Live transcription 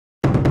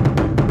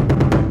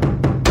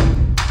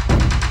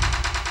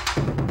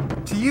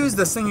use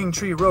the Singing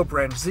Tree rope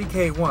wrench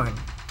ZK1,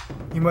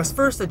 you must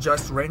first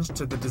adjust wrench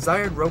to the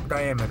desired rope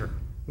diameter.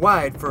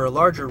 Wide for a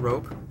larger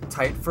rope,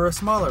 tight for a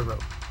smaller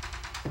rope.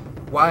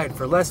 Wide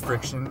for less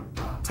friction,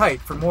 tight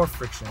for more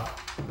friction.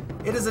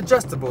 It is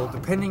adjustable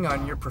depending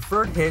on your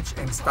preferred hitch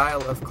and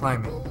style of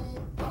climbing.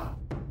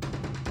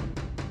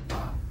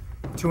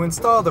 To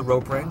install the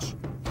rope wrench,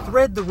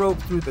 thread the rope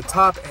through the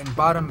top and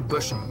bottom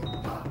bushing.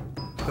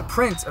 The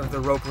print of the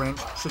rope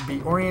wrench should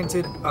be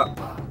oriented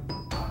up.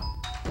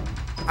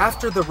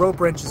 After the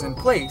rope wrench is in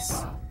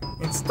place,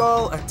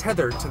 install a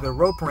tether to the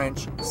rope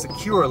wrench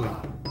securely.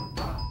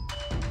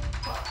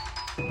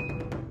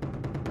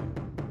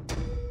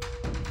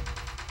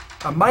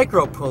 A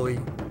micro pulley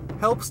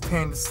helps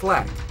tend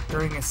slack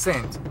during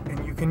ascent,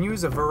 and you can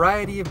use a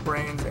variety of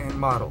brands and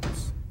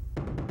models.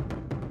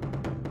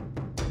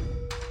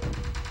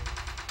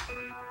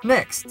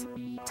 Next,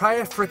 tie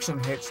a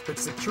friction hitch that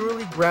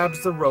securely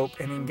grabs the rope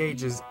and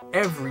engages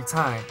every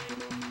time.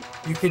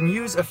 You can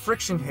use a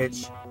friction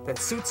hitch that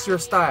suits your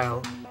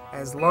style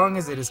as long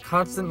as it is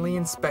constantly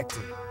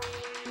inspected.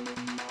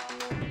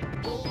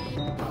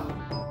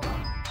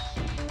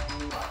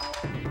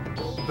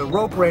 The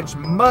rope wrench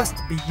must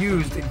be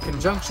used in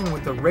conjunction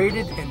with a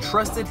rated and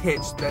trusted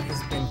hitch that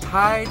has been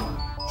tied,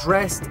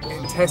 dressed,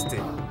 and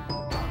tested.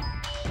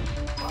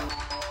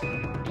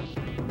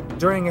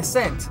 During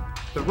ascent,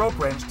 the rope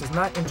wrench does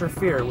not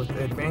interfere with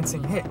the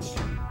advancing hitch.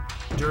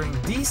 During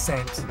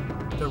descent,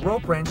 the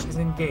rope wrench is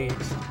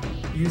engaged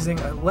using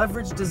a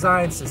leverage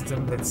design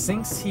system that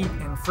sinks heat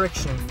and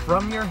friction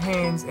from your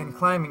hands and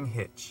climbing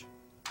hitch.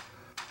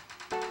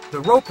 The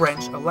rope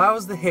wrench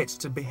allows the hitch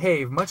to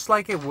behave much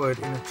like it would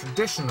in a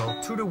traditional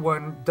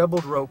 2-to-1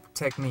 doubled rope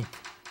technique.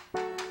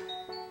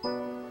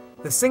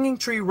 The Singing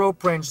Tree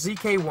rope wrench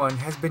ZK1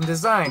 has been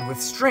designed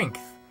with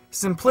strength,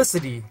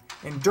 simplicity,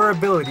 and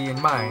durability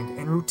in mind,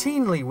 and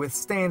routinely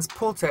withstands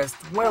pull tests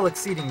well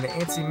exceeding the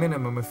ANSI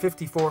minimum of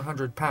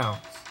 5,400 pounds.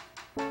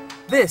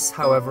 This,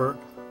 however,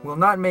 will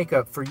not make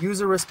up for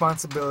user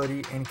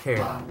responsibility and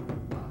care.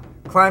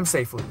 Climb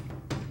safely.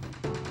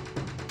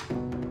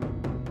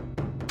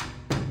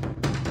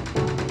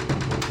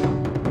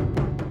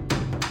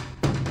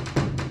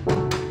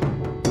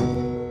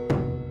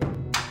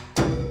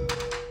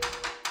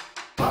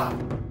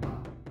 Wow.